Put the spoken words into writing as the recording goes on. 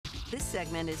This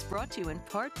segment is brought to you in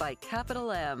part by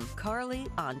Capital M,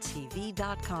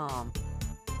 CarlyOnTV.com.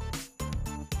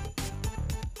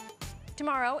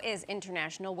 Tomorrow is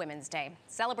International Women's Day.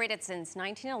 Celebrated since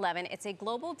 1911, it's a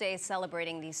global day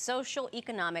celebrating the social,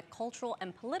 economic, cultural,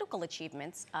 and political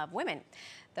achievements of women.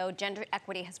 Though gender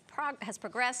equity has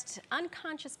progressed,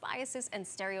 unconscious biases and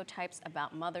stereotypes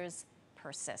about mothers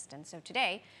persist. And so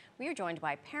today, we are joined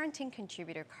by parenting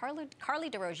contributor Carly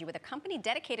DeRogie with a company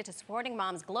dedicated to supporting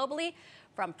moms globally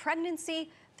from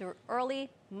pregnancy through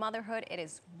early motherhood. It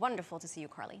is wonderful to see you,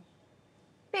 Carly.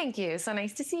 Thank you. So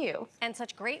nice to see you. And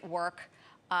such great work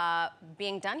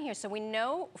being done here. So we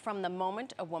know from the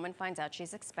moment a woman finds out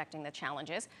she's expecting, the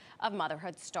challenges of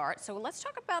motherhood start. So let's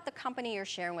talk about the company you're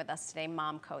sharing with us today,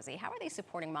 MomCozy. How are they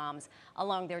supporting moms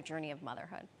along their journey of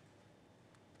motherhood?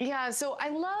 Yeah, so I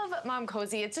love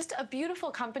MomCozy. It's just a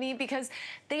beautiful company because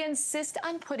they insist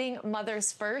on putting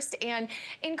mothers first and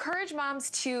encourage moms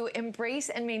to embrace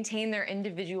and maintain their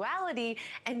individuality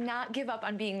and not give up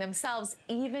on being themselves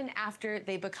even after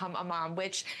they become a mom,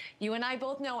 which you and I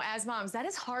both know as moms, that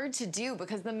is hard to do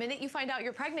because the minute you find out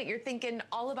you're pregnant, you're thinking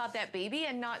all about that baby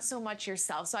and not so much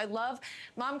yourself. So I love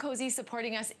MomCozy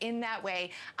supporting us in that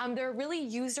way. They're a really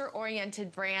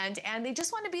user-oriented brand and they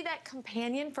just want to be that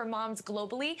companion for moms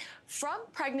globally from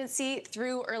pregnancy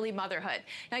through early motherhood.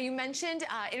 Now, you mentioned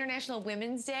International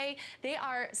Women's Day. They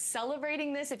are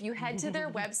celebrating this. If you head to their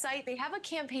website, they have a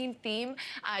campaign theme.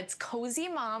 It's Cozy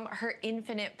Mom, Her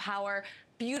Infinite Power.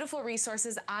 Beautiful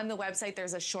resources on the website.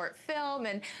 There's a short film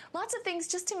and lots of things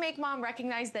just to make mom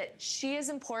recognize that she is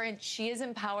important, she is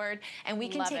empowered, and we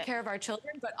can take care of our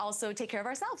children, but also take care of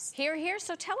ourselves. Hear, hear.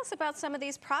 So tell us about some of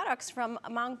these products from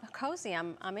MomCozy.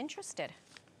 I'm interested.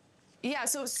 Yeah,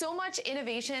 so much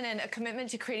innovation and a commitment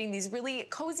to creating these really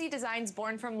cozy designs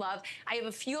born from love. I have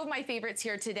a few of my favorites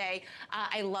here today.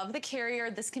 I love the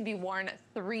carrier. This can be worn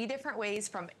 3 different ways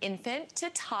from infant to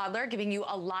toddler, giving you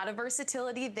a lot of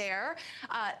versatility there.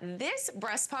 This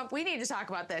breast pump, we need to talk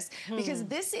about this because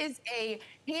this is a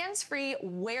hands-free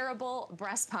wearable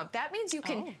breast pump. That means you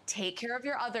can take care of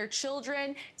your other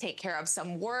children, take care of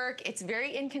some work. It's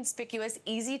very inconspicuous,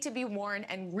 easy to be worn,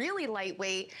 and really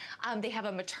lightweight. They have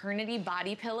a maternity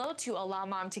body pillow to allow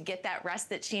mom to get that rest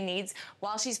that she needs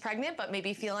while she's pregnant, but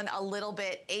maybe feeling a little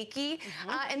bit achy.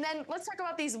 And then let's talk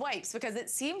about these wipes because it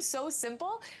seems so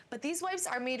simple, but these wipes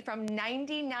are made from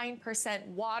 99%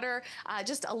 water,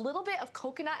 just a little bit of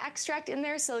coconut extract in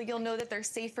there so you'll know that they're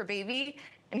safe for baby.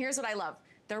 And here's what I love.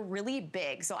 They're really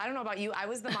big. So I don't know about you. I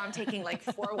was the mom taking like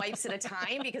 4 wipes at a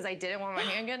time because I didn't want my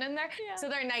hand getting in there. Yeah. So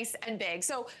they're nice and big.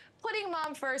 So putting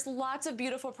mom first, lots of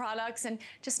beautiful products and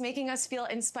just making us feel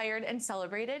inspired and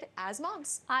celebrated as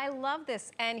moms. I love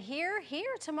this. And here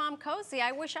to MomCozy.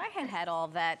 I wish I had had all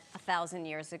of that 1,000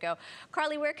 years ago.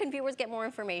 Carly, where can viewers get more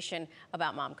information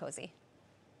about MomCozy?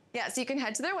 Yeah, so you can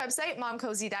head to their website,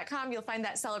 MomCozy.com. You'll find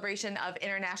that celebration of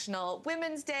International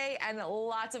Women's Day and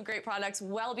lots of great products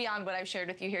well beyond what I've shared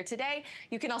with you here today.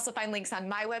 You can also find links on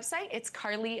my website. It's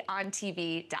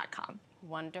CarlyOnTV.com.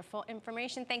 Wonderful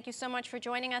information. Thank you so much for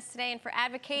joining us today and for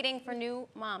advocating for new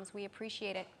moms. We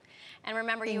appreciate it. And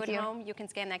remember, you at home, you can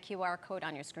scan that QR code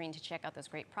on your screen to check out those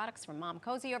great products from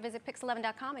MomCozy or visit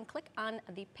Pix11.com and click on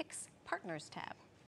the Pix Partners tab.